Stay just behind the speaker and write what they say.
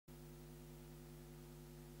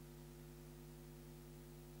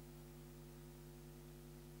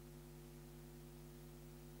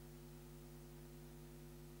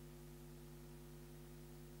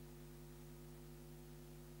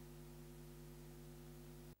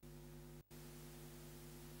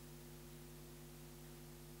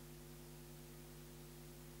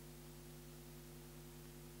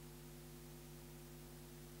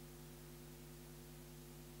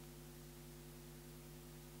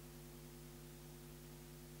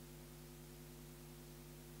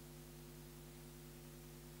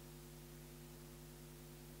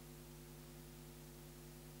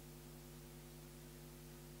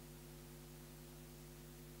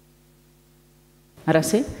Ara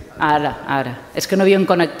sí? Ara. És que no havíem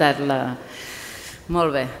connectat la...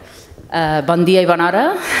 Molt bé. Bon dia i bona hora.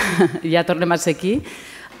 Ja tornem a ser aquí.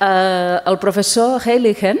 El professor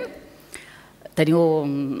Heylighen, teniu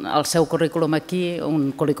el seu currículum aquí,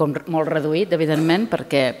 un currículum molt reduït, evidentment,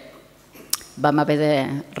 perquè vam haver de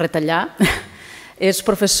retallar. És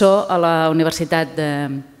professor a la Universitat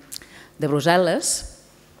de Brussel·les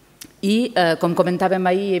i, com comentàvem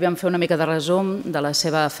ahir i vam fer una mica de resum de la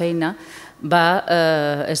seva feina,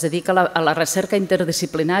 es dedica a la recerca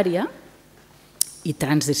interdisciplinària i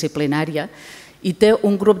transdisciplinària i té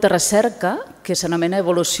un grup de recerca que s'anomena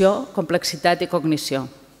Evolució, Complexitat i Cognició.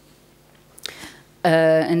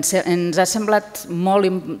 Ens ha semblat molt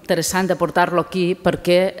interessant de portar-lo aquí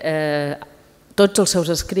perquè tots els seus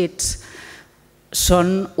escrits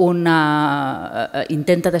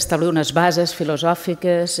intenta d'establir unes bases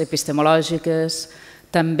filosòfiques, epistemològiques,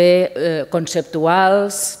 també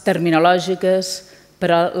conceptuals, terminològiques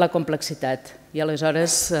per a la complexitat. I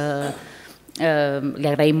aleshores li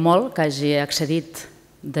agraïm molt que hagi accedit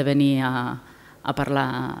de venir a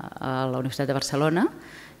parlar a la Universitat de Barcelona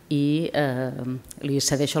i li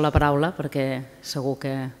cedeixo la paraula perquè segur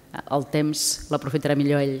que el temps l'aprofitarà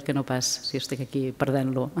millor ell que no pas si estic aquí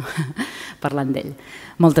perdent-lo parlant d'ell.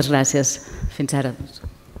 Moltes gràcies. Fins ara.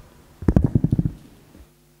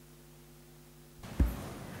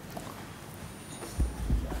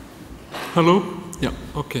 Hello? Yeah,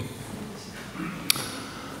 okay.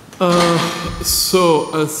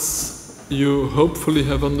 So, as you hopefully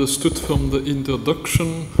have understood from the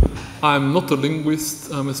introduction, I'm not a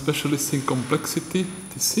linguist, I'm a specialist in complexity.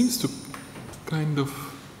 This seems to kind of...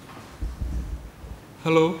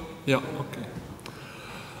 Hello? Yeah, okay.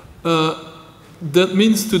 That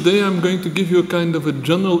means today I'm going to give you a kind of a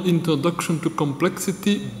general introduction to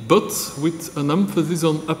complexity, but with an emphasis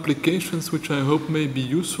on applications which I hope may be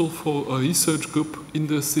useful for a research group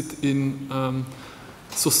interested in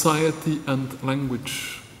society and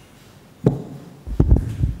language.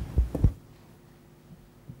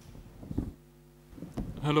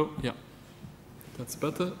 Hello? Yeah, that's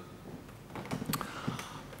better.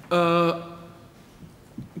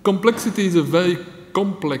 Complexity is a very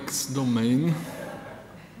complex domain.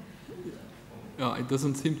 Yeah, it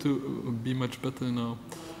doesn't seem to be much better now.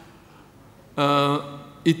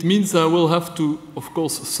 It means I will have to, of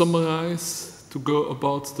course, summarize to go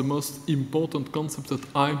about the most important concepts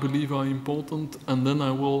that I believe are important, and then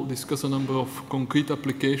I will discuss a number of concrete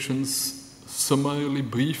applications summarily,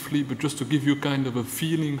 briefly, but just to give you kind of a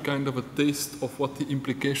feeling, kind of a taste of what the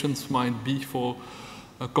implications might be for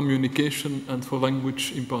communication and for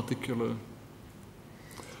language in particular.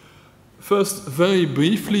 First, very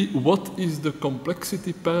briefly, what is the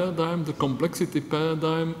complexity paradigm? The complexity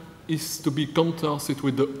paradigm is to be contrasted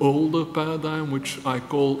with the older paradigm, which I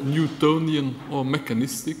call Newtonian or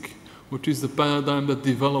mechanistic, which is the paradigm that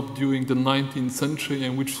developed during the 19th century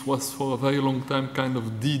and which was for a very long time kind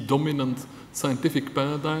of the dominant scientific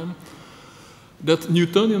paradigm. That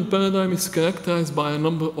Newtonian paradigm is characterized by a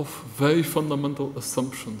number of very fundamental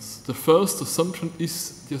assumptions. The first assumption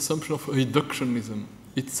is the assumption of reductionism.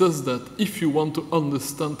 It says that if you want to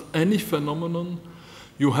understand any phenomenon,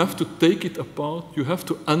 you have to take it apart, you have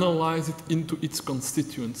to analyze it into its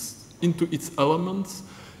constituents, into its elements.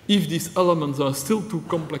 If these elements are still too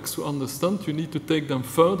complex to understand, you need to take them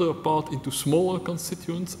further apart into smaller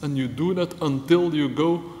constituents, and you do that until you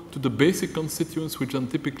go to the basic constituents, which then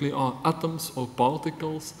typically are atoms or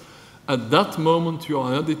particles. At that moment, you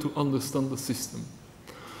are ready to understand the system.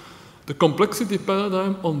 The complexity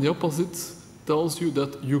paradigm, on the opposite, tells you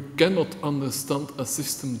that you cannot understand a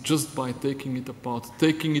system just by taking it apart.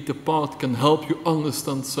 Taking it apart can help you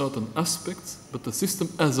understand certain aspects, but the system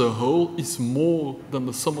as a whole is more than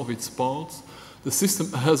the sum of its parts. The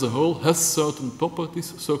system as a whole has certain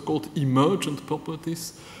properties, so-called emergent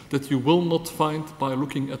properties, that you will not find by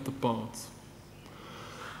looking at the parts.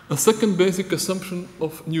 A second basic assumption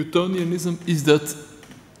of Newtonianism is that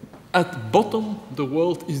at bottom the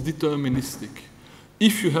world is deterministic.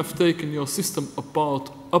 If you have taken your system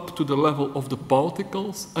apart up to the level of the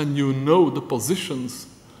particles and you know the positions,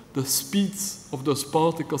 the speeds of those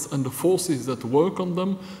particles and the forces that work on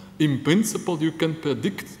them, in principle you can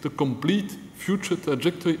predict the complete future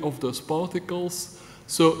trajectory of those particles,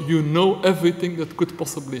 so you know everything that could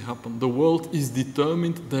possibly happen. The world is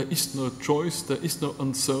determined, there is no choice, there is no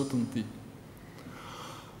uncertainty.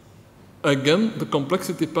 Again, the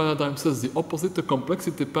complexity paradigm says the opposite. The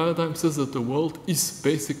complexity paradigm says that the world is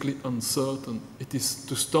basically uncertain. It is,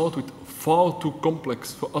 to start with, far too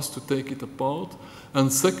complex for us to take it apart.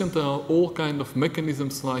 And second, there are all kinds of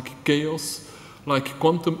mechanisms like chaos, like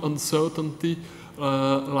quantum uncertainty,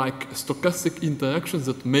 like stochastic interactions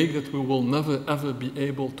that make that we will never ever be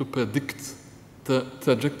able to predict the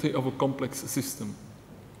trajectory of a complex system.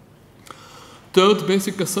 Third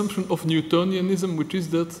basic assumption of Newtonianism, which is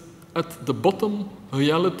that at the bottom,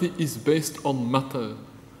 reality is based on matter.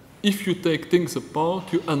 If you take things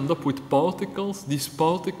apart, you end up with particles. These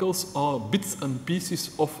particles are bits and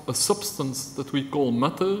pieces of a substance that we call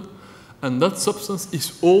matter, and that substance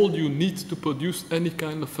is all you need to produce any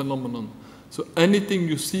kind of phenomenon. So anything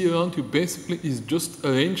you see around you basically is just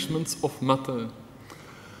arrangements of matter.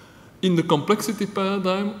 In the complexity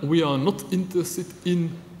paradigm, we are not interested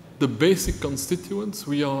in the basic constituents,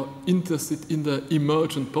 we are interested in the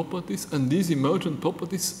emergent properties, and these emergent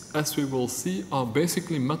properties, as we will see, are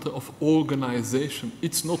basically a matter of organization.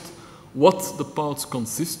 It's not what the parts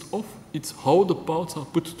consist of, it's how the parts are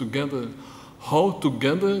put together, how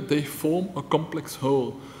together they form a complex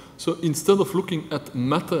whole. So instead of looking at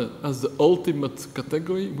matter as the ultimate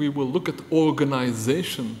category, we will look at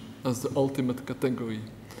organization as the ultimate category.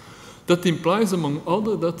 That implies, among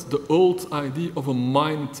others, that the old idea of a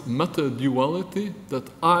mind-matter duality, that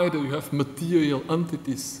either you have material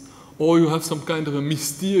entities or you have some kind of a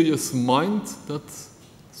mysterious mind that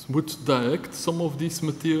would direct some of these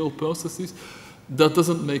material processes, that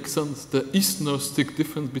doesn't make sense. There is no strict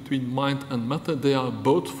difference between mind and matter. They are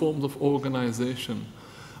both forms of organization.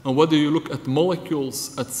 And whether you look at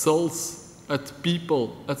molecules, at cells, at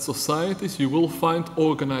people, at societies, you will find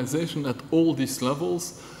organization at all these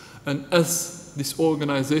levels. And as this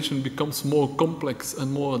organization becomes more complex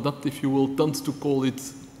and more adaptive, you will tend to call it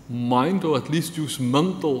mind, or at least use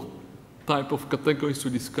mental type of categories to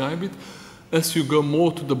describe it. As you go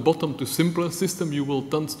more to the bottom, to simpler system, you will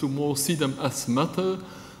tend to more see them as matter,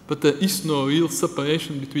 but there is no real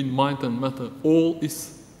separation between mind and matter. All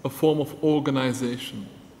is a form of organization.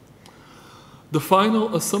 The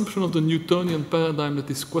final assumption of the Newtonian paradigm that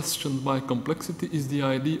is questioned by complexity is the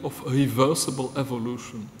idea of reversible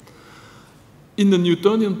evolution. In the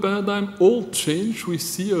Newtonian paradigm, all change we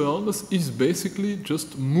see around us is basically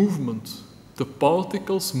just movement. The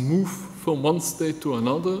particles move from one state to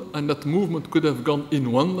another, and that movement could have gone in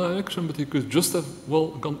one direction, but it could just have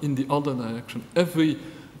gone in the other direction. Every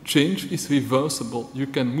change is reversible. You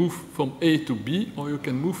can move from A to B, or you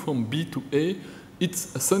can move from B to A.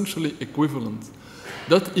 It's essentially equivalent.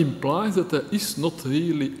 That implies that there is not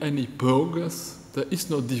really any progress, there is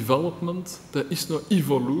no development, there is no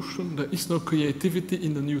evolution, there is no creativity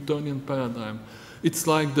in the Newtonian paradigm. It's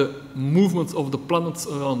like the movements of the planets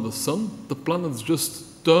around the sun. The planets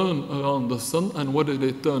just turn around the sun, and whether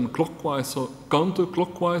they turn clockwise or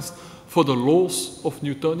counterclockwise, for the laws of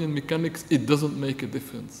Newtonian mechanics, it doesn't make a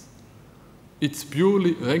difference. It's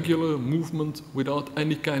purely regular movement without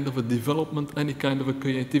any kind of a development, any kind of a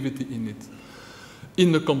creativity in it.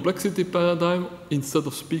 In the complexity paradigm, instead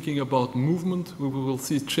of speaking about movement, we will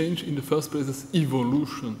see change in the first place as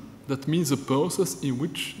evolution. That means a process in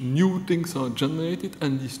which new things are generated,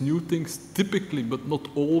 and these new things typically, but not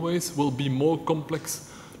always, will be more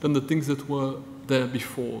complex than the things that were there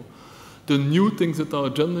before. The new things that are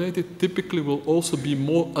generated typically will also be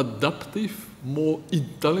more adaptive, more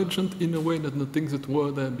intelligent in a way than the things that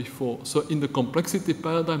were there before. So in the complexity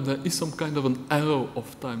paradigm, there is some kind of an arrow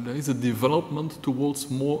of time. There is a development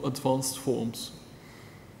towards more advanced forms.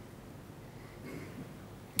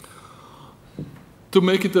 To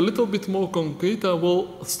make it a little bit more concrete, I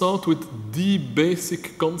will start with the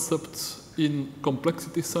basic concept in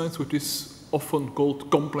complexity science, which is often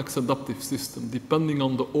called complex adaptive system. Depending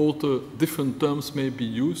on the author, different terms may be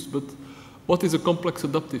used, but what is a complex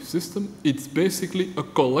adaptive system? It's basically a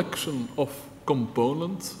collection of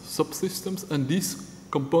components, subsystems, and these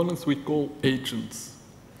components we call agents.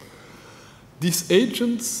 These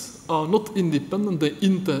agents are not independent, they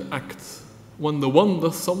interact. When the one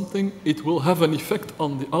does something, it will have an effect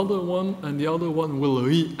on the other one, and the other one will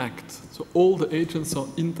react. So all the agents are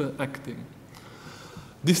interacting.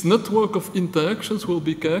 This network of interactions will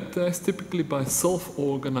be characterized typically by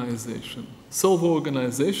self-organization.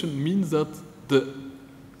 Self-organization means that the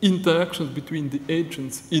interactions between the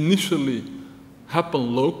agents initially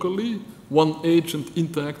happen locally. One agent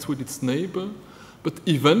interacts with its neighbor, but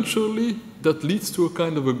eventually that leads to a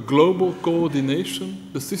kind of a global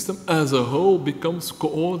coordination. The system as a whole becomes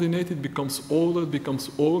coordinated, becomes ordered,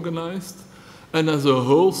 becomes organized, and as a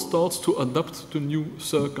whole starts to adapt to new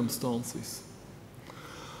circumstances.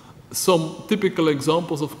 Some typical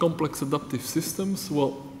examples of complex adaptive systems,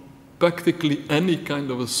 well, practically any kind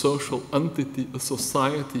of a social entity, a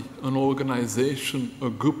society, an organization, a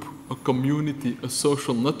group, a community, a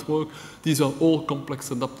social network, these are all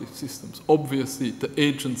complex adaptive systems. Obviously, the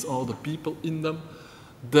agents are the people in them,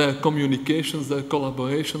 their communications, their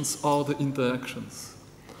collaborations are the interactions.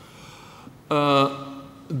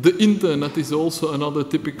 The internet is also another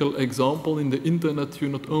typical example. In the internet, you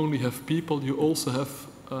not only have people, you also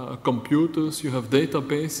have computers, you have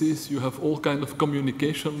databases, you have all kinds of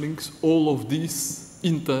communication links. All of these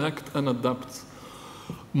interact and adapt.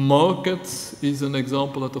 Markets is an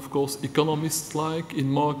example that, of course, economists like. In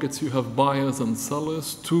markets, you have buyers and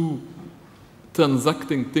sellers. Two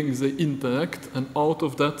transacting things, they interact, and out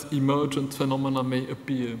of that, emergent phenomena may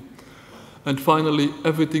appear. And finally,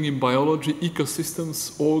 everything in biology,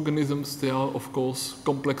 ecosystems, organisms, they are, of course,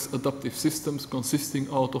 complex adaptive systems consisting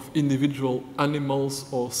out of individual animals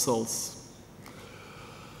or cells.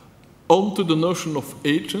 On to the notion of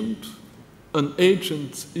agent. An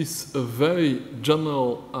agent is a very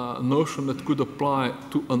general notion that could apply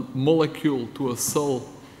to a molecule, to a cell,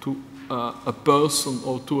 to a person,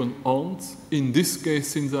 or to an ant. In this case,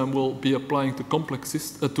 since I will be applying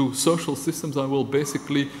to social systems, I will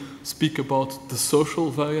basically speak about the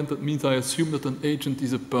social variant. That means I assume that an agent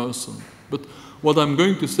is a person. But what I'm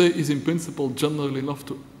going to say is in principle general enough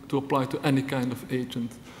to apply to any kind of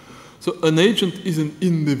agent. So an agent is an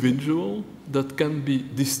individual that can be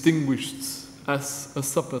distinguished as a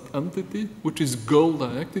separate entity, which is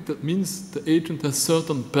goal-directed. That means the agent has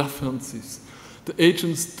certain preferences. The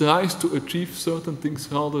agent tries to achieve certain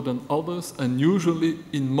things rather than others, and usually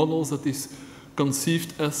in models that is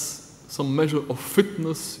conceived as some measure of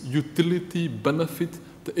fitness, utility, benefit,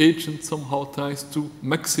 the agent somehow tries to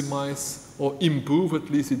maximize or improve at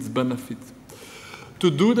least its benefit.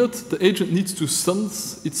 To do that, the agent needs to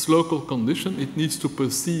sense its local condition. It needs to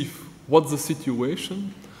perceive what's the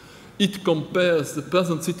situation. It compares the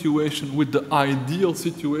present situation with the ideal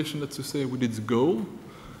situation, let's say, with its goal.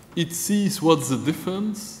 It sees what's the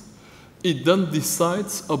difference. It then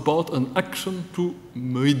decides about an action to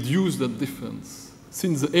reduce that difference.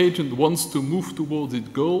 Since the agent wants to move towards its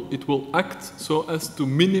goal, it will act so as to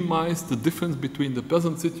minimize the difference between the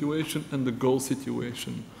present situation and the goal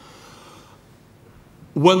situation.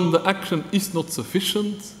 When the action is not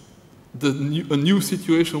sufficient, a new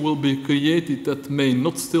situation will be created that may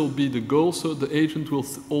not still be the goal, so the agent will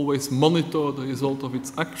always monitor the result of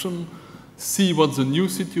its action, see what's the new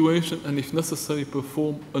situation, and if necessary,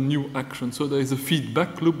 perform a new action. So there is a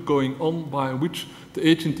feedback loop going on by which the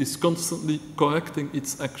agent is constantly correcting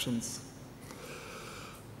its actions.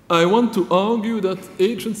 I want to argue that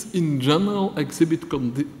agents in general exhibit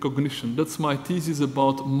cognition. That's my thesis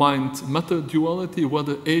about mind-matter duality,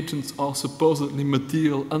 whether agents are supposedly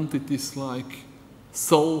material entities like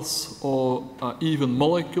cells or even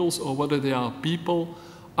molecules, or whether they are people.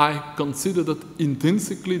 I consider that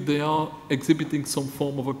intrinsically they are exhibiting some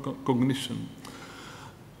form of a cognition.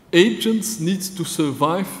 Agents need to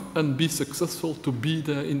survive and be successful to be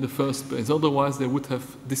there in the first place, otherwise they would have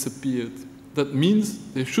disappeared. That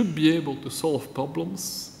means they should be able to solve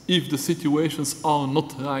problems. If the situations are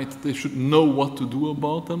not right, they should know what to do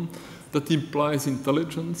about them. That implies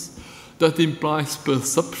intelligence. That implies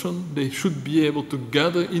perception. They should be able to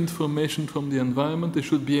gather information from the environment. They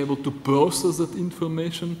should be able to process that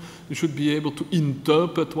information. They should be able to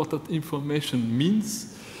interpret what that information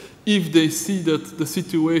means. If they see that the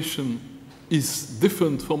situation is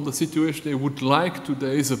different from the situation they would like to,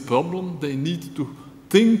 there is a problem, they need to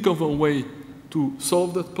think of a way to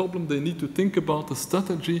solve that problem. They need to think about a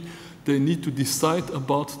strategy. They need to decide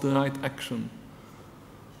about the right action.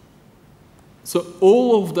 So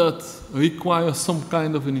all of that requires some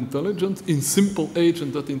kind of an intelligence. In simple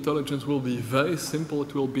agent, that intelligence will be very simple.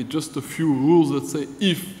 It will be just a few rules that say,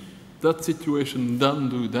 if that situation, then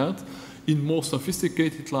do that. In more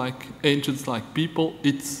sophisticated agents like people,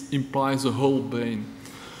 it implies a whole brain.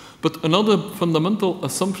 But another fundamental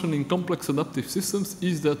assumption in complex adaptive systems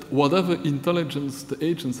is that whatever intelligence the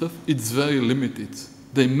agents have, it's very limited.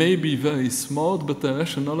 They may be very smart, but their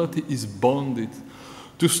rationality is bounded.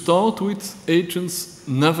 To start with, agents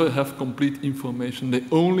never have complete information. They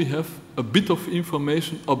only have a bit of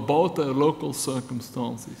information about their local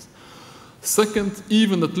circumstances. Second,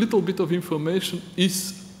 even that little bit of information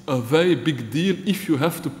is a very big deal if you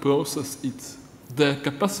have to process it. Their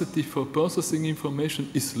capacity for processing information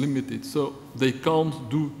is limited, so they can't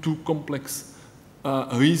do too complex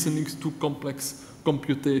reasonings, too complex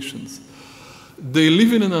computations. They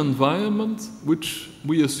live in an environment which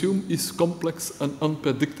we assume is complex and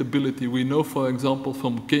unpredictability. We know, for example,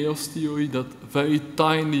 from chaos theory that very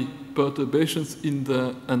tiny perturbations in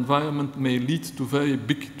the environment may lead to very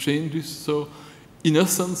big changes. So, in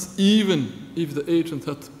essence, even if the agent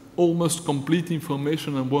had almost complete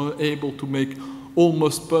information and were able to make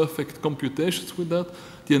almost perfect computations with that,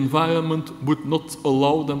 the environment would not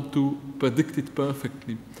allow them to predict it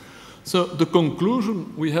perfectly. So the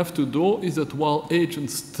conclusion we have to draw is that while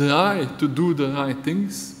agents try to do the right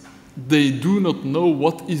things, they do not know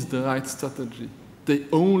what is the right strategy. They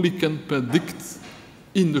only can predict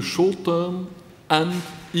in the short term, and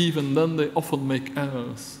even then they often make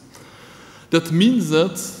errors. That means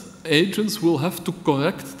that agents will have to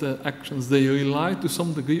correct their actions. They rely to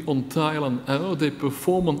some degree on trial and error. They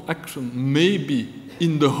perform an action maybe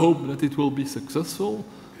in the hope that it will be successful,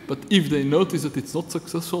 but if they notice that it's not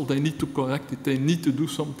successful, they need to correct it. They need to do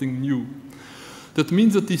something new. That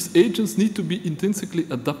means that these agents need to be intrinsically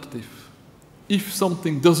adaptive. If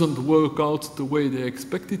something doesn't work out the way they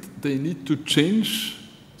expect it, they need to change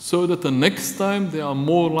so that the next time they are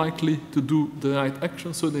more likely to do the right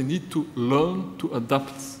action, so they need to learn to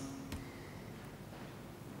adapt.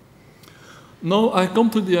 Now I come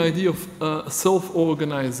to the idea of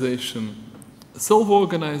self-organization.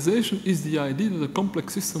 Self-organization is the idea that a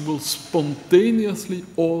complex system will spontaneously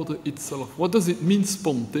order itself. What does it mean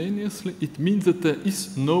spontaneously? It means that there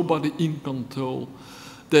is nobody in control.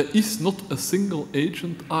 There is not a single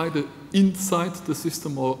agent either inside the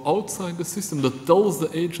system or outside the system that tells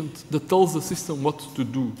the system what to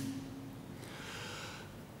do.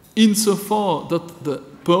 Insofar that the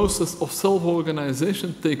process of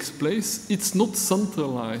self-organization takes place, it's not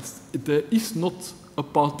centralized. There is not a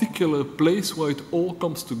particular place where it all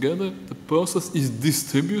comes together. The process is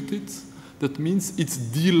distributed. That means it's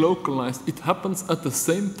delocalized. It happens at the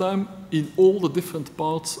same time in all the different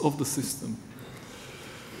parts of the system.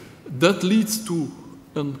 That leads to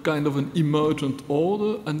a kind of an emergent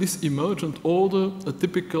order, and this emergent order, a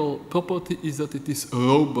typical property is that it is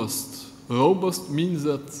robust. Robust means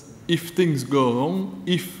that if things go wrong,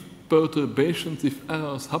 if perturbations, if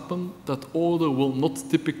errors happen, that order will not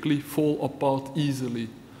typically fall apart easily.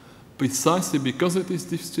 Precisely because it is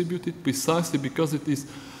distributed, precisely because it is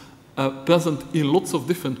present in lots of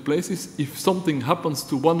different places, if something happens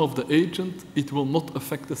to one of the agents, it will not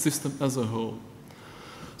affect the system as a whole.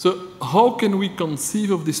 So how can we conceive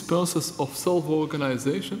of this process of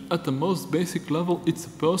self-organization? At the most basic level, it's a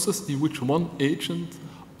process in which one agent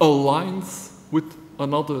aligns with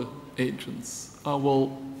another agent. I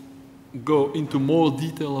will go into more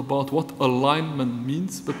detail about what alignment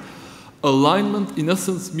means, but alignment in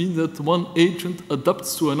essence means that one agent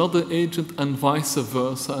adapts to another agent and vice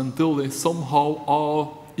versa until they somehow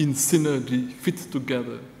are in synergy, fit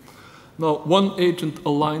together. Now, one agent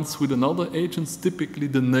aligns with another agent, typically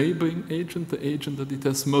the neighboring agent, the agent that it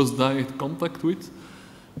has most direct contact with.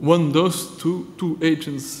 When those two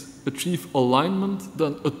agents achieve alignment,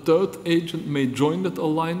 then a third agent may join that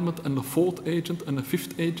alignment, and a fourth agent, and a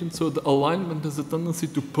fifth agent. So the alignment has a tendency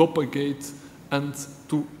to propagate and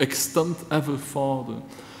to extend ever farther.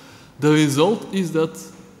 The result is that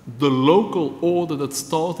the local order that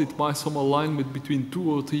started by some alignment between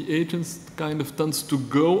 2 or 3 agents kind of tends to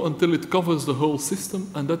grow until it covers the whole system,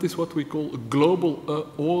 and that is what we call a global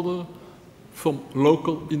order from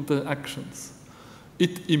local interactions.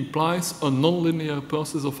 It implies a nonlinear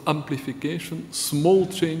process of amplification. Small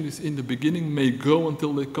changes in the beginning may grow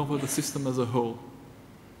until they cover the system as a whole.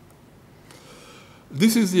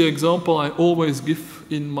 This is the example I always give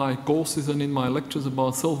in my courses and in my lectures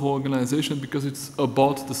about self-organization because it's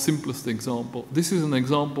about the simplest example. This is an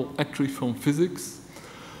example actually from physics.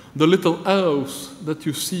 The little arrows that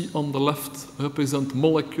you see on the left represent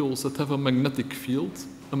molecules that have a magnetic field.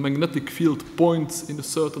 A magnetic field points in a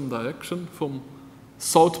certain direction from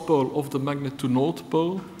south pole of the magnet to north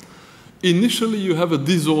pole. Initially, you have a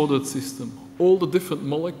disordered system. All the different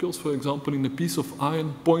molecules, for example, in a piece of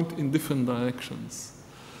iron, point in different directions.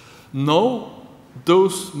 Now,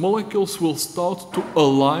 those molecules will start to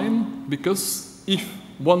align because if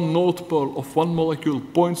one north pole of one molecule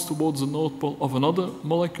points towards the north pole of another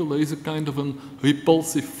molecule, there is a kind of a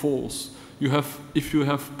repulsive force. If you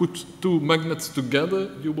have put 2 magnets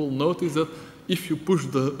together, you will notice that if you push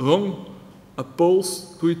the wrong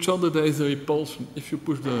poles to each other, there is a repulsion. If you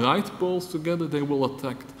push the right poles together, they will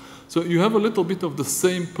attract. So you have a little bit of the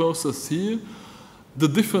same process here. The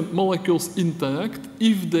different molecules interact.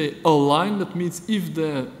 If they align, that means if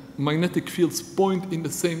their magnetic fields point in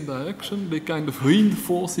the same direction, they kind of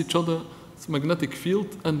reinforce each other's magnetic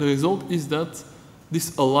field, and the result is that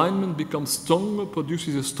this alignment becomes stronger,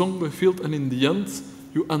 produces a stronger field, and in the end,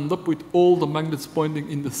 you end up with all the magnets pointing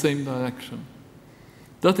in the same direction.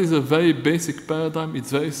 That is a very basic paradigm.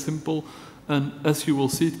 It's very simple, and as you will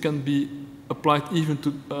see, it can be applied even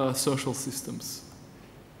to social systems.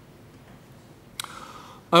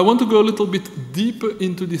 I want to go a little bit deeper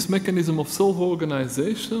into this mechanism of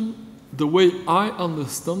self-organization the way I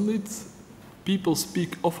understand it, people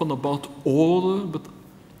speak often about order, but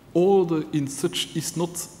order in such is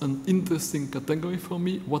not an interesting category for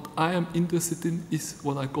me. What I am interested in is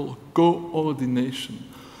what I call coordination.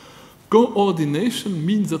 Coordination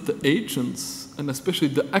means that the agents, and especially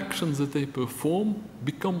the actions that they perform,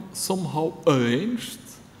 become somehow arranged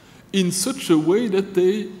in such a way that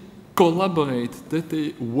they collaborate, that they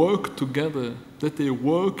work together, that they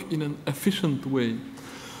work in an efficient way.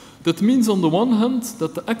 That means, on the one hand,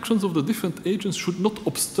 that the actions of the different agents should not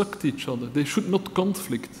obstruct each other. They should not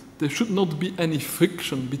conflict. There should not be any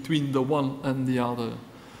friction between the one and the other.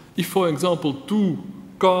 If, for example, two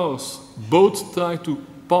cars both try to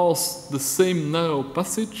pass the same narrow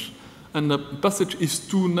passage, and the passage is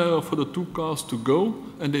too narrow for the two cars to go,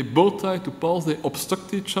 and they both try to pass, they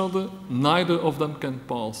obstruct each other, neither of them can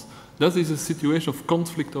pass. That is a situation of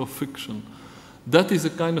conflict or friction. That is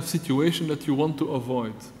a kind of situation that you want to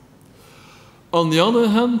avoid. On the other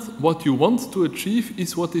hand, what you want to achieve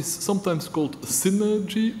is what is sometimes called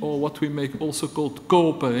synergy, or what we may also call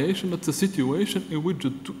cooperation. That's a situation in which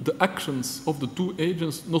the actions of the two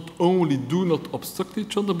agents not only do not obstruct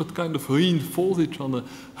each other, but kind of reinforce each other,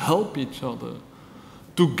 help each other.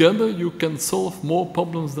 Together you can solve more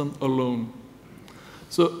problems than alone.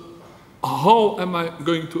 So how am I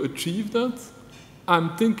going to achieve that?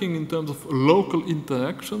 I'm thinking in terms of local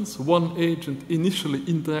interactions. One agent initially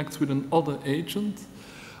interacts with another agent.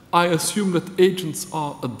 I assume that agents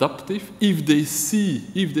are adaptive. If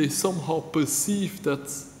they somehow perceive that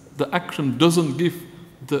the action doesn't give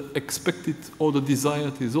the expected or the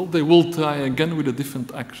desired result, they will try again with a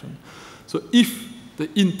different action. So if they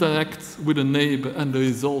interact with a neighbor and the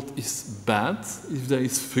result is bad, if there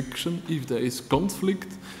is friction, if there is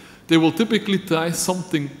conflict, they will typically try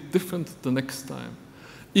something different the next time.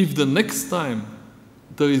 If the next time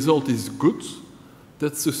the result is good,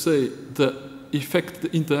 that's to say the effect,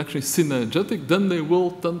 the interaction is synergetic, then they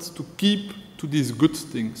will tend to keep to this good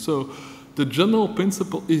thing. So the general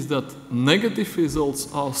principle is that negative results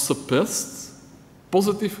are suppressed,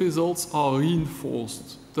 positive results are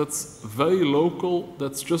reinforced. That's very local,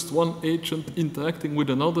 that's just one agent interacting with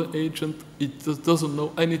another agent. It just doesn't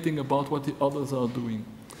know anything about what the others are doing.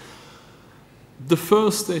 The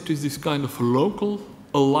first stage is this kind of local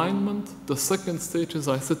alignment. The second stage, as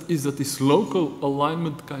I said, is that this local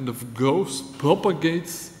alignment kind of grows,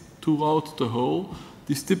 propagates throughout the whole.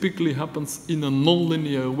 This typically happens in a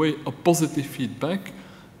non-linear way, a positive feedback.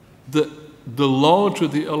 The larger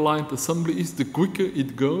the aligned assembly is, the quicker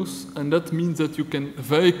it goes, and that means that you can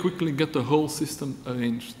very quickly get the whole system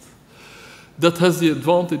arranged. That has the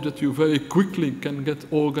advantage that you very quickly can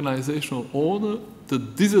get organizational order. The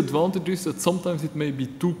disadvantage is that sometimes it may be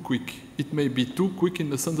too quick. It may be too quick in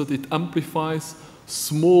the sense that it amplifies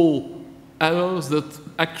small errors that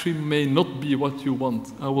actually may not be what you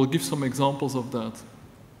want. I will give some examples of that.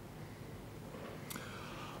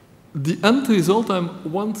 The end result I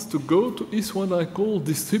want to go to is what I call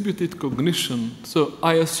distributed cognition. So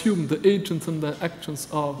I assume the agents and their actions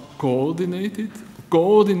are coordinated.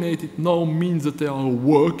 Coordinated now means that they are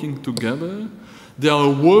working together. They are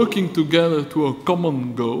working together to a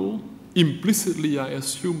common goal. Implicitly, I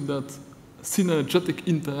assume that synergetic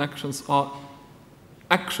interactions are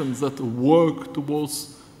actions that work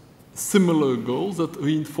towards similar goals, that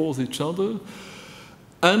reinforce each other.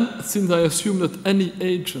 And since I assume that any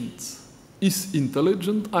agent is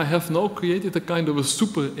intelligent, I have now created a kind of a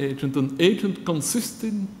super agent, an agent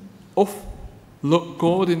consisting of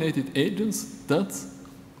coordinated agents. That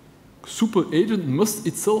super agent must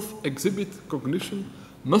itself exhibit cognition,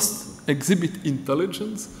 must exhibit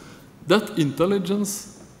intelligence. That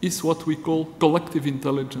intelligence is what we call collective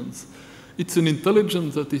intelligence. It's an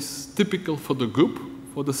intelligence that is typical for the group,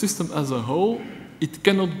 for the system as a whole. It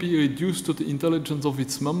cannot be reduced to the intelligence of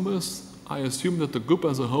its members. I assume that the group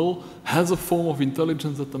as a whole has a form of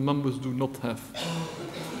intelligence that the members do not have.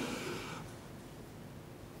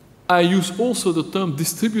 I use also the term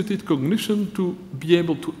distributed cognition to be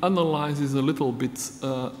able to analyze this a little bit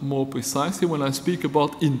more precisely. When I speak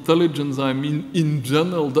about intelligence, I mean in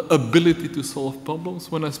general the ability to solve problems.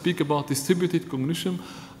 When I speak about distributed cognition,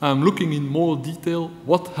 I'm looking in more detail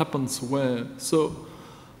what happens where. So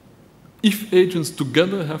if agents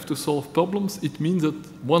together have to solve problems, it means that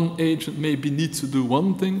one agent maybe needs to do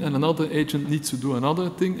one thing, and another agent needs to do another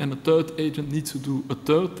thing, and a third agent needs to do a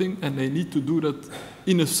third thing, and they need to do that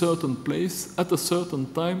in a certain place, at a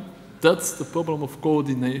certain time. That's the problem of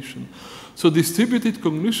coordination. So distributed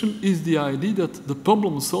cognition is the idea that the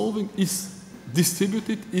problem solving is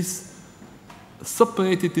distributed, is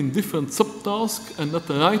separated in different subtasks, and that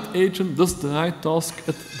the right agent does the right task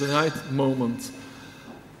at the right moment.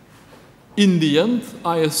 in the end,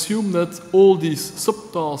 I assume that all these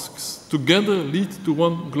subtasks together lead to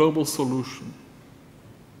one global solution.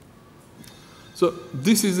 So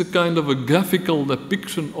this is a kind of a graphical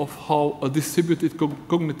depiction of how a distributed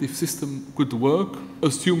cognitive system could work.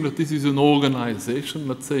 Assume that this is an organization,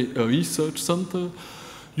 let's say a research center.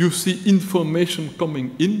 You see information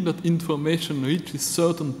coming in, that information reaches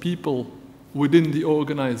certain people within the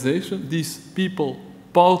organization. These people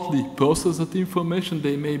partly process that information.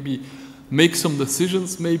 They maybe make some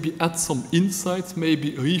decisions, maybe add some insights,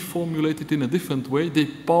 maybe reformulate it in a different way. They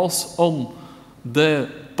pass on their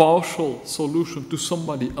partial solution to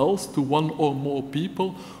somebody else, to one or more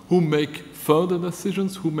people who make further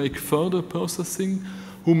decisions, who make further processing,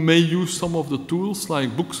 who may use some of the tools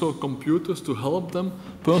like books or computers to help them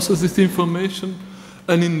process this information.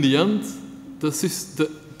 And in the end,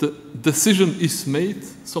 the decision is made,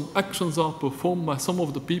 some actions are performed by some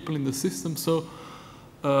of the people in the system. So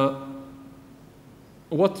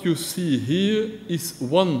what you see here is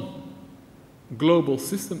one global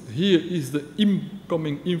system. Here is the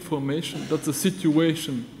incoming information, that's the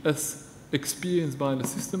situation as experienced by the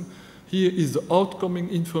system. Here is the outcoming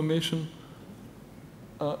information.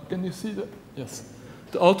 Can you see that? Yes.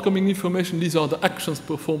 The outcoming information, these are the actions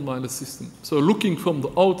performed by the system. So looking from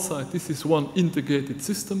the outside, this is one integrated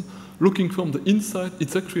system. Looking from the inside,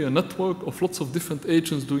 it's actually a network of lots of different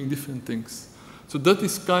agents doing different things. So that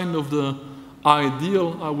is kind of the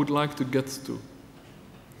ideal I would like to get to.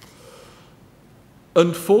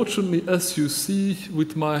 Unfortunately, as you see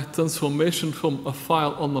with my transformation from a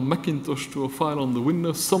file on the Macintosh to a file on the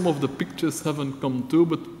Windows, some of the pictures haven't come through,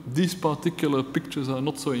 but these particular pictures are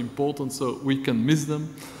not so important, so we can miss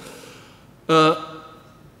them.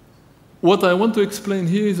 What I want to explain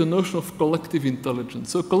here is the notion of collective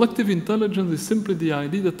intelligence. So collective intelligence is simply the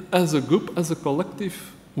idea that as a group, as a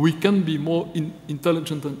collective, we can be more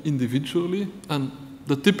intelligent than individually. And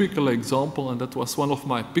the typical example, and that was one of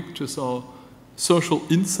my pictures, are social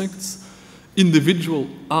insects. Individual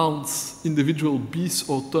ants, individual bees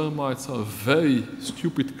or termites are very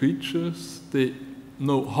stupid creatures. They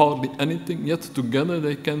know hardly anything, yet together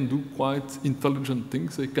they can do quite intelligent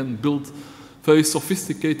things. They can build very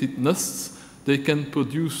sophisticated nests. They can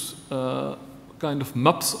produce kind of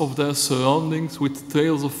maps of their surroundings with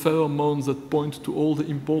trails of pheromones that point to all the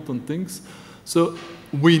important things. So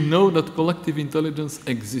we know that collective intelligence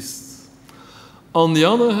exists. On the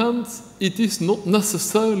other hand, it is not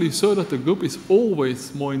necessarily so that a group is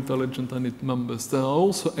always more intelligent than its members. There are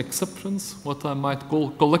also exceptions, what I might call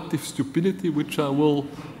collective stupidity, which I will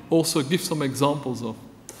also give some examples of.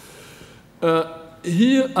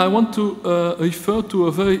 Here I want to refer to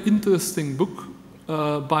a very interesting book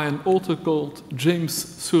by an author called James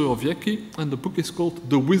Surowiecki, and the book is called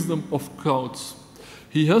The Wisdom of Crowds.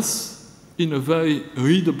 He has, in a very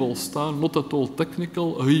readable style, not at all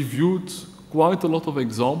technical, reviewed quite a lot of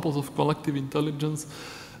examples of collective intelligence,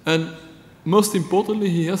 and most importantly,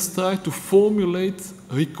 he has tried to formulate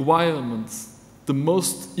requirements, the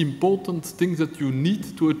most important things that you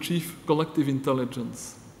need to achieve collective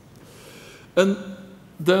intelligence. And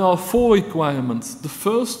there are 4 requirements. The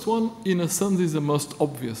first one, in a sense, is the most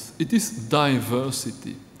obvious. It is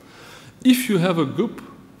diversity. If you have a group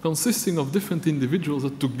consisting of different individuals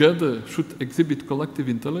that together should exhibit collective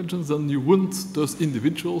intelligence, then you want those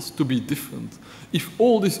individuals to be different. If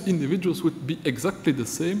all these individuals would be exactly the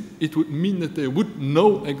same, it would mean that they would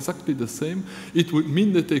know exactly the same. It would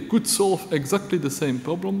mean that they could solve exactly the same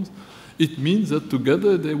problems. It means that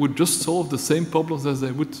together they would just solve the same problems as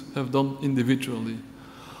they would have done individually.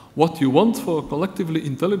 What you want for a collectively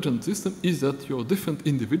intelligent system is that your different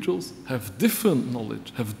individuals have different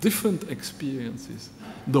knowledge, have different experiences.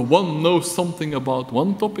 The one knows something about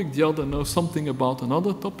one topic, the other knows something about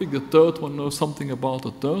another topic, the third one knows something about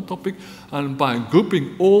a third topic, and by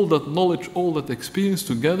grouping all that knowledge, all that experience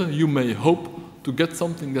together, you may hope to get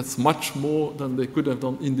something that's much more than they could have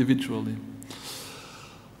done individually.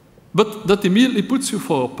 But that immediately puts you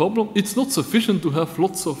for a problem. It's not sufficient to have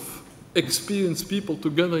lots of experienced people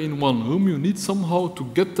together in one room. You need somehow to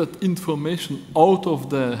get that information out of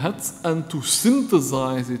their heads and to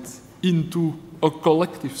synthesize it into a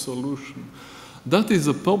collective solution. That is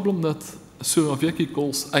a problem that Surowiecki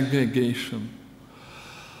calls aggregation.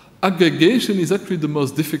 Aggregation is actually the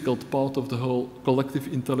most difficult part of the whole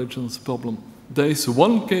collective intelligence problem. There is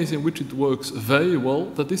one case in which it works very well,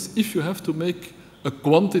 that is if you have to make a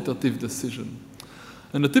quantitative decision.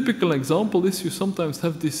 And a typical example is you sometimes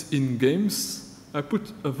have this in games. I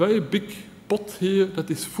put a very big pot here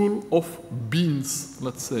that is full of beans,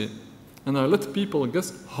 let's say. And I let people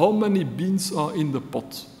guess how many beans are in the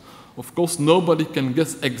pot. Of course, nobody can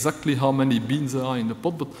guess exactly how many beans there are in the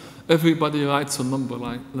pot, but everybody writes a number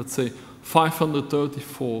like, let's say,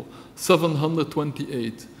 534,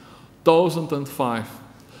 728, 1005.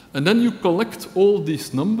 And then you collect all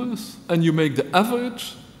these numbers and you make the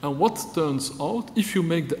average, and what turns out, if you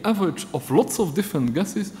make the average of lots of different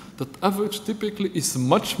guesses, that average typically is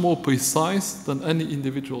much more precise than any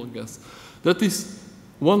individual guess. That is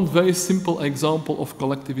one very simple example of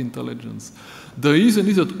collective intelligence. The reason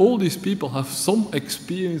is that all these people have some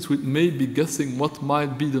experience with maybe guessing what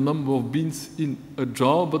might be the number of beans in a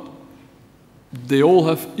jar, but they all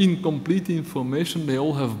have incomplete information, they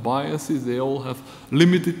all have biases, they all have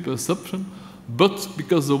limited perception, but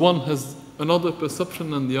because the one has another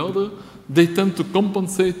perception than the other, they tend to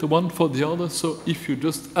compensate the one for the other, so if you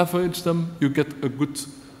just average them, you get a good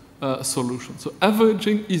solution. So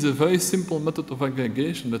averaging is a very simple method of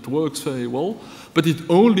aggregation that works very well, but it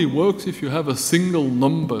only works if you have a single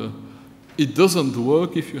number. It doesn't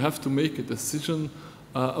work if you have to make a decision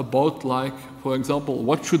about, like, for example,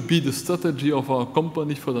 what should be the strategy of our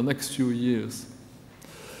company for the next few years.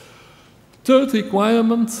 Third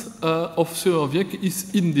requirement of Syrovieck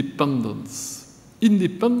is independence.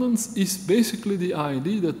 Independence is basically the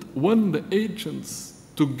idea that when the agents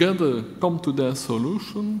together come to their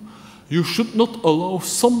solution, you should not allow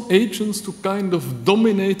some agents to kind of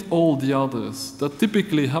dominate all the others. That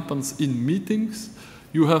typically happens in meetings.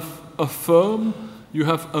 You have a firm, you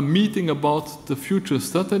have a meeting about the future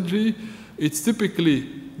strategy. It's typically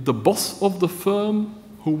the boss of the firm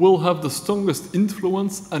who will have the strongest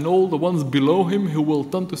influence, and all the ones below him who will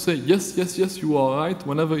tend to say, yes, yes, yes, you are right,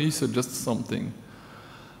 whenever he suggests something.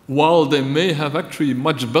 While they may have actually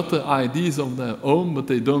much better ideas of their own, but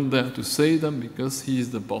they don't dare to say them because he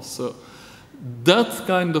is the boss. So that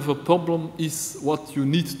kind of a problem is what you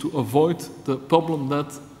need to avoid, the problem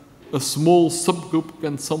that a small subgroup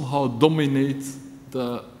can somehow dominate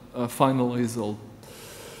the final result.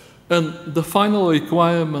 And the final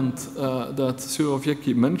requirement that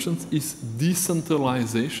Syrovieck mentions is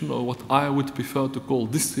decentralization, or what I would prefer to call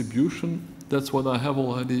distribution. That's what I have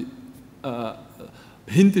already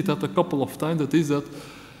hinted at a couple of times. That is that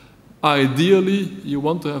ideally you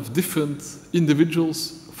want to have different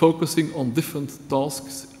individuals focusing on different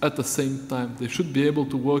tasks at the same time. They should be able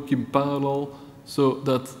to work in parallel so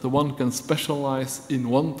that the one can specialize in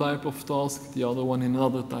one type of task, the other one in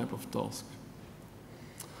another type of task.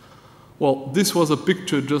 Well, this was a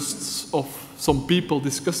picture just of some people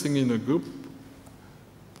discussing in a group.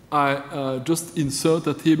 I just insert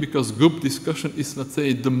that here because group discussion is, let's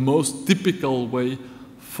say, the most typical way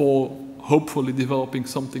for hopefully developing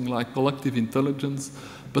something like collective intelligence,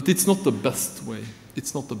 but it's not the best way.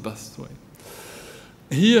 It's not the best way.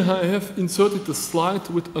 Here I have inserted a slide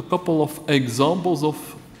with a couple of examples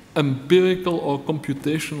of empirical or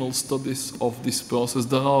computational studies of this process.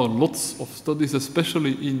 There are lots of studies,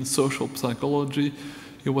 especially in social psychology,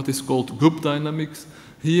 in what is called group dynamics.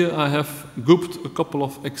 Here I have grouped a couple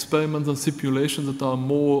of experiments and simulations that are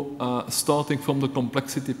more starting from the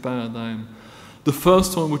complexity paradigm. The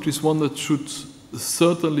first one, which is one that should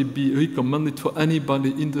certainly be recommended for anybody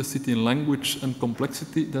interested in language and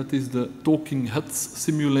complexity, that is the talking heads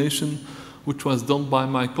simulation, which was done by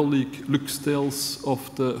my colleague Luc Steels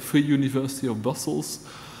of the Free University of Brussels.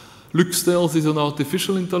 Luc Steels is an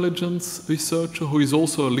artificial intelligence researcher who is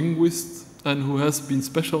also a linguist and who has been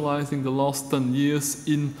specializing the last 10 years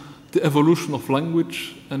in the evolution of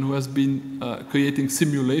language and who has been creating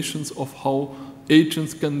simulations of how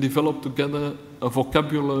agents can develop together a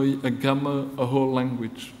vocabulary, a grammar, a whole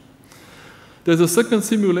language. There's a second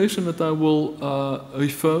simulation that I will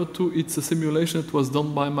refer to. It's a simulation that was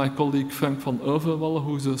done by my colleague Frank van Overwalle,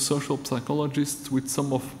 who is a social psychologist with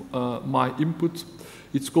some of my input.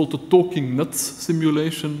 It's called the talking nuts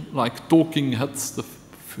simulation, like talking heads. The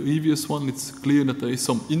previous one, it's clear that there is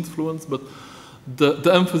some influence, but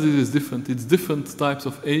the emphasis is different. It's different types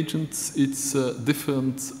of agents. It's a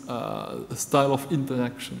different style of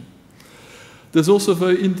interaction. There's also a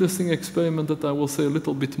very interesting experiment that I will say a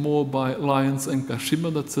little bit more by Lyons and Kashima.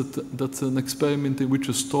 That's an experiment in which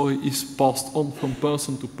a story is passed on from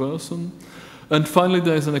person to person. And finally,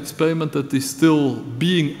 there is an experiment that is still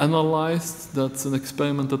being analyzed. That's an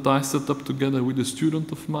experiment that I set up together with a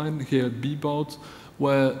student of mine here at Biebout,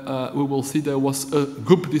 where we will see there was a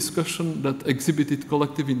group discussion that exhibited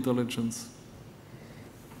collective intelligence.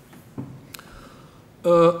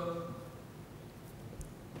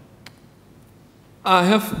 I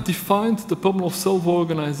have defined the problem of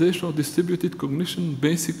self-organization or distributed cognition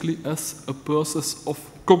basically as a process of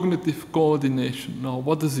cognitive coordination. Now,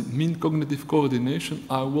 what does it mean, cognitive coordination?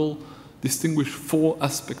 I will distinguish 4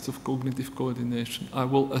 aspects of cognitive coordination. I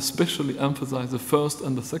will especially emphasize the first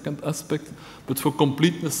and the second aspect, but for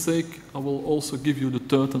completeness' sake, I will also give you the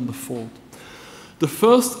third and the fourth. The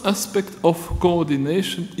first aspect of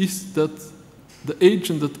coordination is that the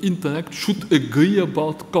agent that interacts should agree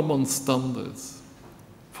about common standards.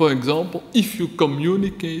 For example, if you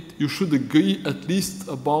communicate, you should agree at least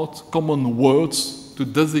about common words to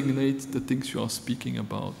designate the things you are speaking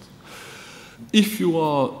about. If you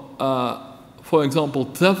are, for example,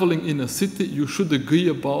 traveling in a city, you should agree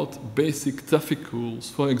about basic traffic rules.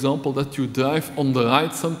 For example, that you drive on the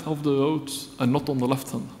right side of the road and not on the left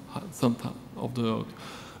side of the road.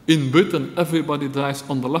 In Britain, everybody drives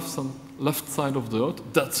on the left side of the road.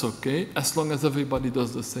 That's okay, as long as everybody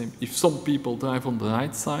does the same. If some people drive on the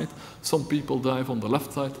right side, some people drive on the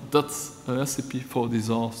left side, that's a recipe for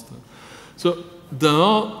disaster. So there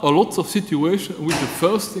are a lot of situations where the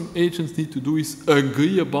first thing agents need to do is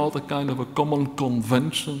agree about a kind of a common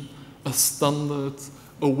convention, a standard,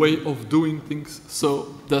 a way of doing things so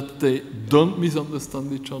that they don't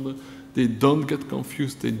misunderstand each other, they don't get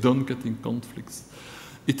confused, they don't get in conflicts.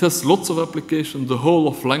 It has lots of applications. The whole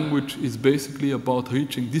of language is basically about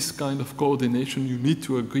reaching this kind of coordination. You need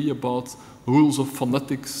to agree about rules of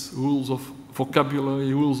phonetics, rules of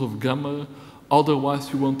vocabulary, rules of grammar.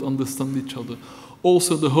 Otherwise, you won't understand each other.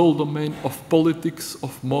 Also, the whole domain of politics,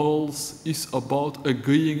 of morals, is about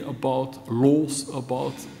agreeing about laws,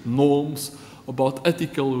 about norms, about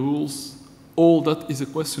ethical rules. All that is a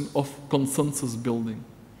question of consensus building.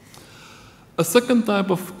 A second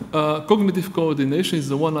type of cognitive coordination is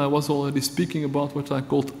the one I was already speaking about, what I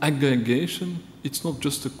called aggregation. It's not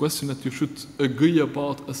just a question that you should agree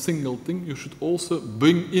about a single thing. You should also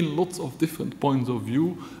bring in lots of different points of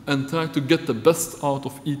view and try to get the best out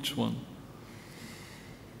of each one.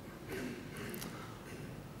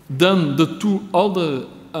 Then the 2 other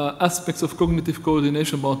aspects of cognitive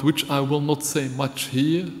coordination about which I will not say much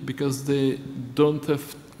here because they don't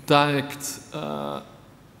have direct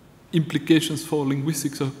implications for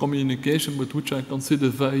linguistics or communication, but which I consider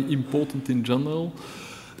very important in general.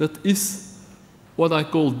 That is what I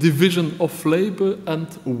call division of labor and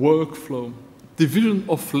workflow. Division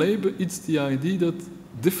of labor is the idea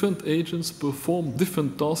that different agents perform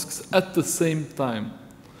different tasks at the same time.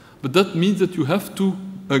 But that means that you have to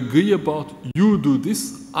agree about you do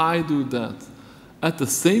this, I do that. At the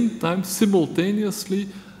same time, simultaneously,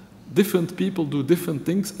 different people do different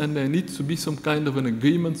things and there needs to be some kind of an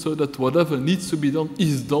agreement so that whatever needs to be done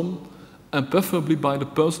is done, and preferably by the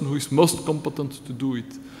person who is most competent to do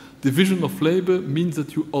it. Division of labor means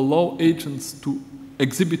that you allow agents to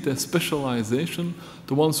exhibit their specialization.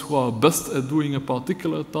 The ones who are best at doing a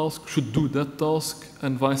particular task should do that task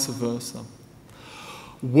and vice versa.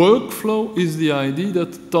 Workflow is the idea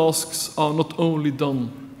that tasks are not only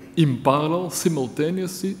done in parallel,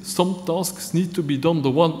 simultaneously. Some tasks need to be done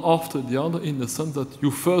the one after the other in the sense that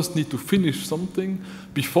you first need to finish something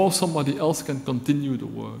before somebody else can continue the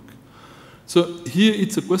work. So here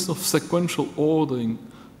it's a question of sequential ordering.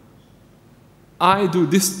 I do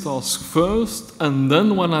this task first, and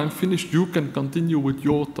then when I'm finished, you can continue with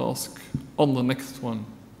your task on the next one.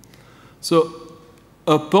 So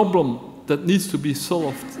a problem that needs to be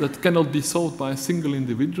solved, that cannot be solved by a single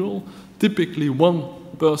individual, typically one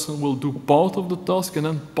person will do part of the task and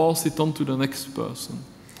then pass it on to the next person.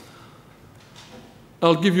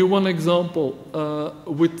 I'll give you one example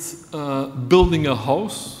with building a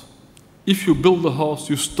house. If you build a house,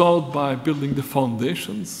 you start by building the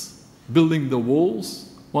foundations, building the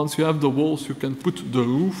walls. Once you have the walls, you can put the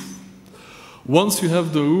roof. Once you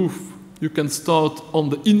have the roof, you can start on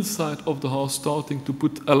the inside of the house, starting to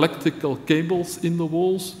put electrical cables in the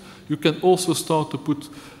walls. You can also start to put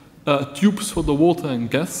tubes for the water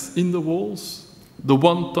and gas in the walls. The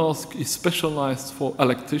one task is specialized for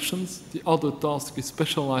electricians. The other task is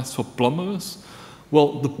specialized for plumbers.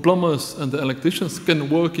 Well, the plumbers and the electricians can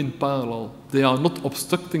work in parallel. They are not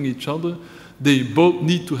obstructing each other. They both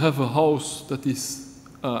need to have a house that is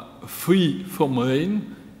free from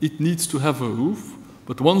rain. It needs to have a roof.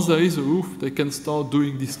 But once there is a roof, they can start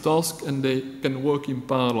doing this task and they can work in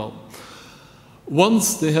parallel.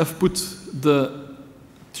 Once they have put the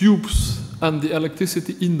tubes and the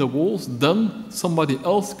electricity in the walls, then somebody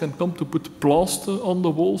else can come to put plaster on the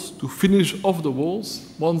walls to finish off the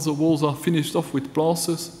walls. Once the walls are finished off with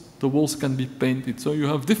plasters, the walls can be painted. So you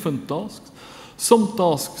have different tasks. Some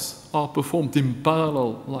tasks are performed in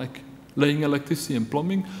parallel, like laying electricity and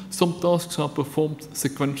plumbing. Some tasks are performed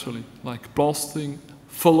sequentially, like plastering,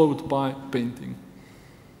 followed by painting.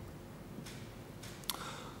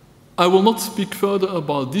 I will not speak further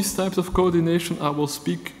about these types of coordination. I will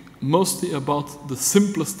speak mostly about the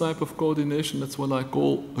simplest type of coordination. That's what I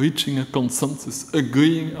call reaching a consensus,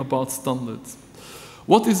 agreeing about standards.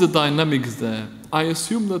 What is the dynamics there? I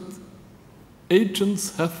assume that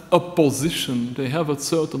agents have a position, they have a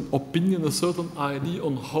certain opinion, a certain idea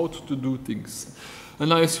on how to do things.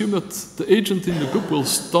 And I assume that the agent in the group will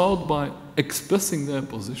start by expressing their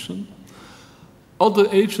position. Other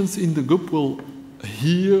agents in the group will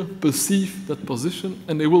hear, perceive that position,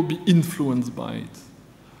 and they will be influenced by it.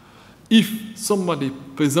 If somebody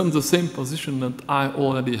presents the same position that I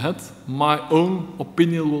already had, my own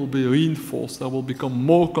opinion will be reinforced. I will become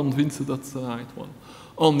more convinced that that's the right one.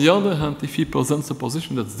 On the other hand, if he presents a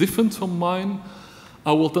position that's different from mine,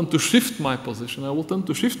 I will tend to shift my position. I will tend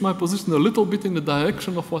to shift my position a little bit in the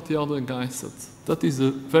direction of what the other guy said. That is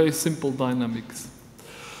a very simple dynamics.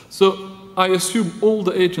 So I assume all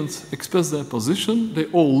the agents express their position. They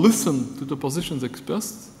all listen to the positions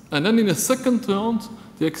expressed. And then in a second round,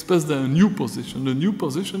 they express their new position. The new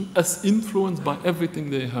position as influenced by everything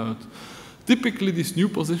they heard. Typically, this new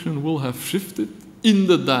position will have shifted in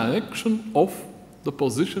the direction of the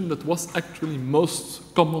position that was actually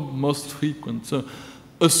most common, most frequent. So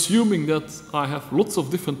assuming that I have lots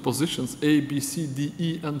of different positions, A, B, C, D,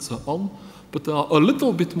 E, and so on, but there are a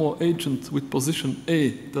little bit more agents with position A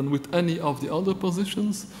than with any of the other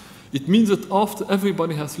positions, it means that after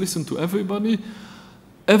everybody has listened to everybody,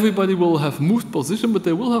 everybody will have moved position, but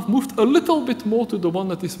they will have moved a little bit more to the one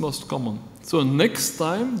that is most common. So next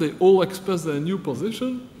time they all express their new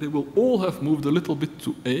position, they will all have moved a little bit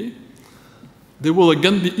to A. They will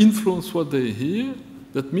again be influenced what they hear.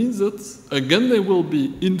 That means that, again, they will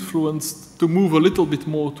be influenced to move a little bit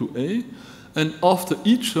more to A. And after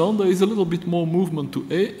each round, there is a little bit more movement to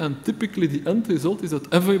A. And typically, the end result is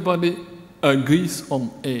that everybody agrees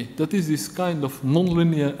on A. That is this kind of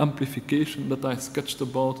nonlinear amplification that I sketched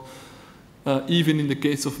about, even in the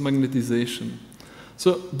case of magnetization.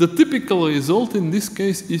 So the typical result in this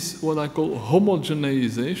case is what I call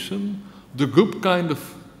homogeneization. The group kind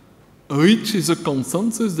of reaches a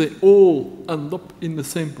consensus, they all end up in the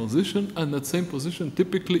same position, and that same position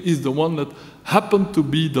typically is the one that happened to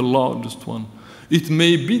be the largest one. It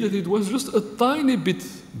may be that it was just a tiny bit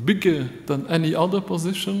bigger than any other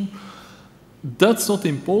position. That's not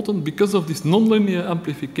important. Because of this nonlinear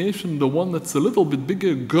amplification, the one that's a little bit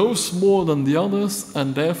bigger grows more than the others,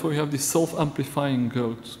 and therefore you have this self-amplifying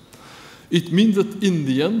growth. It means that in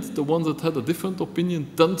the end, the ones that had a different opinion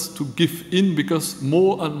tend to give in because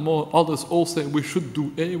more and more others all say we should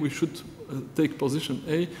do A, we should take position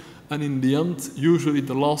A, and in the end, usually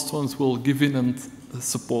the last ones will give in and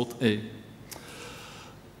support A.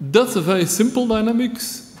 That's a very simple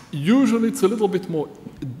dynamics. Usually it's a little bit more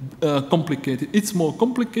complicated. It's more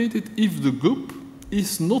complicated if the group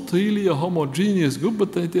is not really a homogeneous group,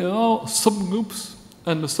 but there are subgroups,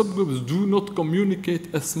 and the subgroups do not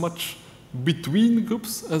communicate as much between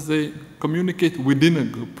groups as they communicate within a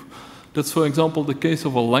group. That's, for example, the case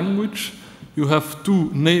of a language. You have two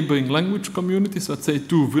neighboring language communities, let's say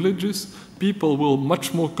two villages. People will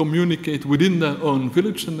much more communicate within their own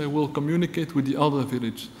village than they will communicate with the other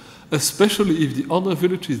village, especially if the other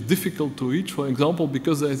village is difficult to reach, for example,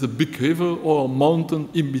 because there is a big river or a mountain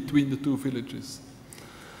in between the two villages.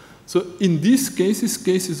 So in these cases,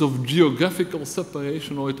 cases of geographical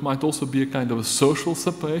separation, or it might also be a kind of a social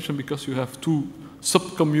separation because you have two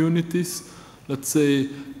sub-communities, let's say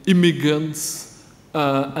immigrants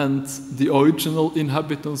and the original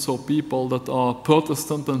inhabitants, or people that are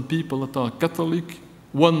Protestant and people that are Catholic.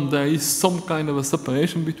 When there is some kind of a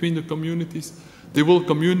separation between the communities, they will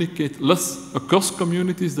communicate less across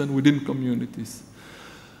communities than within communities.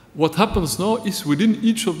 What happens now is within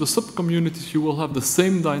each of the sub-communities you will have the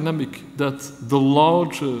same dynamic, that the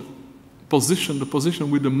larger position, the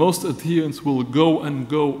position with the most adherents, will go and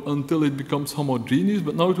go until it becomes homogeneous,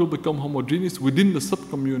 but now it will become homogeneous within the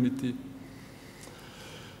sub-community.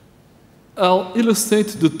 I'll illustrate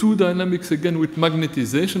the two dynamics again with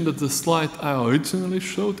magnetization. That's the slide I originally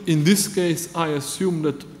showed. In this case, I assume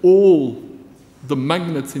that all the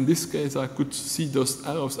magnets, in this case, I could see those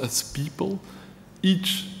arrows as people.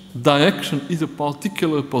 Each direction is a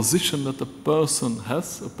particular position that the person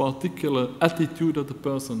has, a particular attitude that the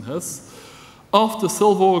person has. After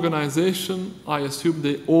self-organization, I assume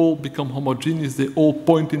they all become homogeneous, they all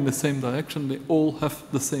point in the same direction, they all have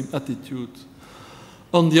the same attitude.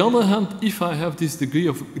 On the other hand, if I have this degree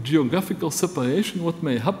of geographical separation, what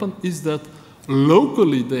may happen is that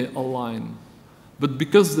locally they align. But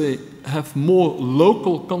because they have more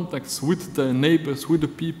local contacts with their neighbors, with the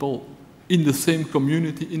people in the same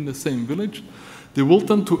community, in the same village, they will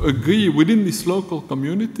tend to agree within this local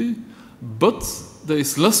community, but there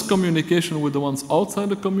is less communication with the ones outside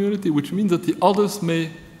the community, which means that the others may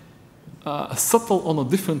settle on a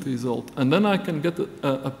different result. And then I can get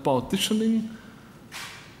a partitioning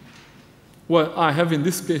where I have, in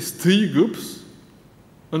this case, 3 groups,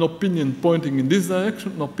 an opinion pointing in this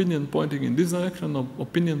direction, an opinion pointing in this direction, an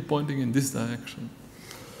opinion pointing in this direction.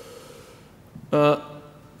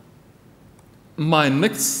 My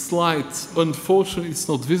next slide, unfortunately, it's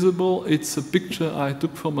not visible. It's a picture I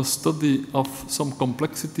took from a study of some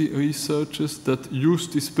complexity researchers that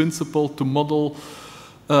used this principle to model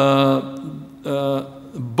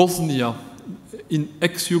Bosnia. In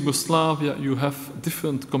ex-Yugoslavia, you have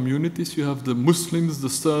different communities. You have the Muslims, the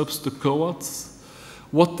Serbs, the Croats.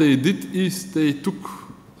 What they did is they took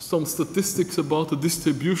some statistics about the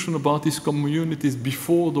distribution about these communities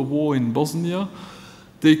before the war in Bosnia.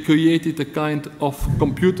 They created a kind of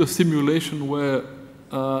computer simulation where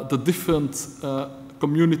the different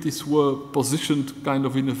communities were positioned kind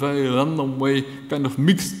of in a very random way, kind of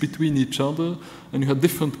mixed between each other. And you had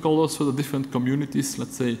different colors for the different communities,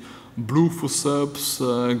 let's say blue for Serbs,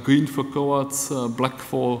 green for Croats, black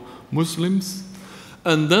for Muslims.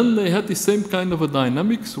 And then they had the same kind of a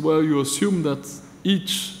dynamics where you assume that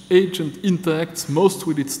each agent interacts most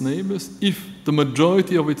with its neighbors. If the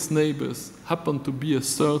majority of its neighbors happen to be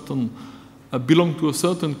belong to a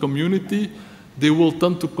certain community, they will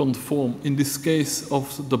tend to conform. In this case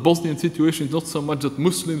of the Bosnian situation, it's not so much that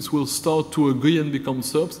Muslims will start to agree and become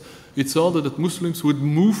Serbs. It's rather that Muslims would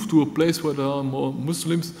move to a place where there are more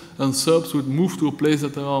Muslims and Serbs would move to a place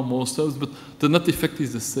that there are more Serbs, but the net effect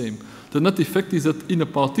is the same. The net effect is that in a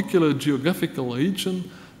particular geographical region,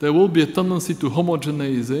 there will be a tendency to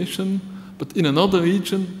homogenization, but in another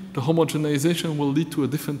region, the homogenization will lead to a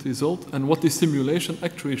different result. And what this simulation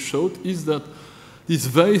actually showed is that these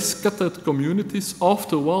very scattered communities,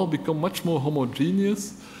 after a while, become much more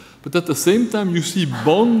homogeneous. But at the same time, you see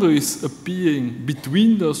boundaries appearing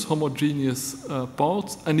between those homogeneous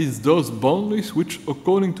parts, and it's those boundaries which,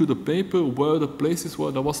 according to the paper, were the places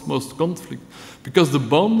where there was most conflict. Because the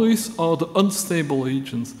boundaries are the unstable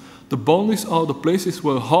regions. The boundaries are the places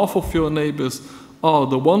where half of your neighbors are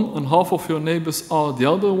the one and half of your neighbors are the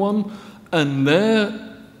other one, and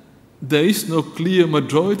there is no clear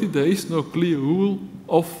majority, there is no clear rule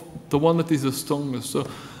of the one that is the strongest. So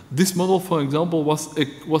this model, for example,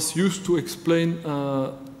 was used to explain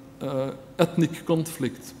ethnic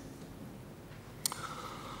conflict.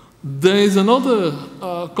 There is another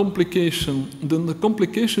complication. Then the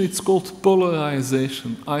complication, it's called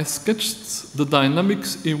polarization. I sketched the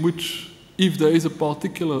dynamics in which, if there is a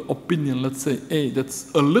particular opinion, let's say A,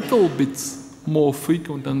 that's a little bit more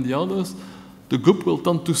frequent than the others, the group will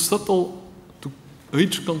tend to settle, to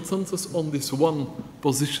reach consensus on this one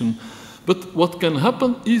position. But what can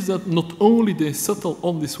happen is that not only they settle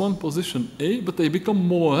on this one position A, but they become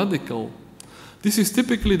more radical. This is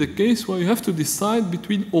typically the case where you have to decide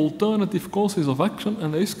between alternative courses of action,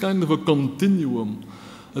 and there is kind of a continuum.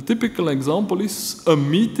 A typical example is a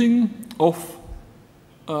meeting of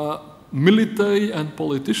military and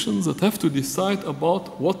politicians that have to decide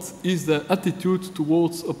about what is their attitude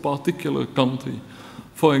towards a particular country.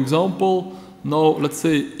 For example, now let's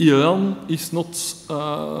say Iran is not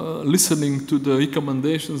listening to the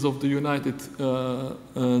recommendations of the United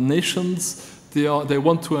Nations. They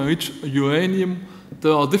want to enrich uranium.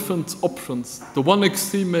 There are different options. The one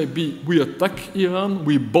extreme may be we attack Iran,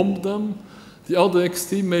 we bomb them. The other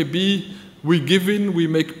extreme may be we give in, we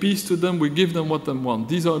make peace to them, we give them what they want.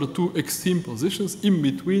 These are the two extreme positions. In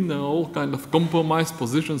between, there are all kind of compromise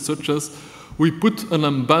positions, such as we put an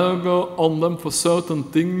embargo on them for certain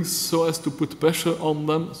things so as to put pressure on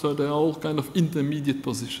them. So they are all kind of intermediate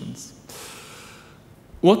positions.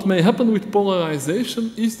 What may happen with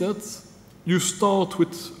polarization is that you start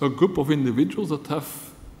with a group of individuals that have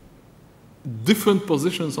different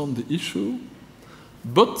positions on the issue,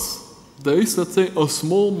 but there is, let's say, a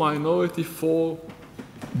small minority for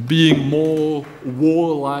being more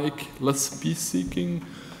warlike, less peace-seeking.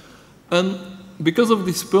 And because of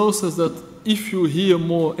this process that if you hear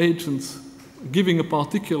more agents giving a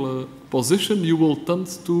particular position, you will tend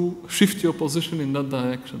to shift your position in that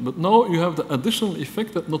direction. But now you have the additional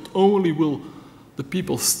effect that not only will the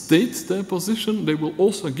people state their position, they will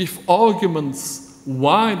also give arguments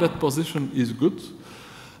why that position is good.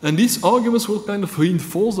 And these arguments will kind of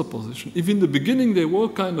reinforce the position. If in the beginning they were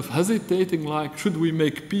kind of hesitating, like, should we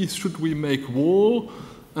make peace, should we make war?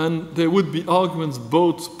 And there would be arguments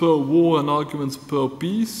both per war and arguments per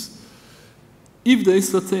peace. If there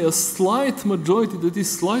is, let's say, a slight majority that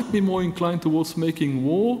is slightly more inclined towards making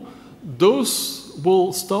war, those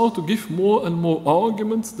will start to give more and more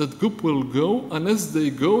arguments. That group will go, and as they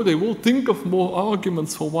go, they will think of more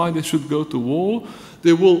arguments for why they should go to war.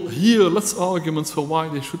 They will hear less arguments for why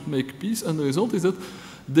they should make peace, and the result is that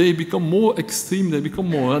they become more extreme, they become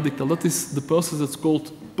more radical. That is the process that's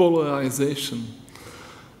called polarization.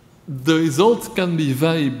 The result can be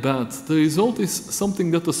very bad. The result is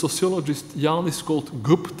something that the sociologist Janis called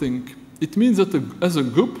groupthink. It means that as a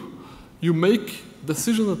group, you make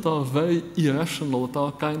decisions that are very irrational, that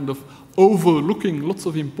are kind of overlooking lots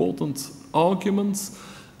of important arguments,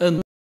 and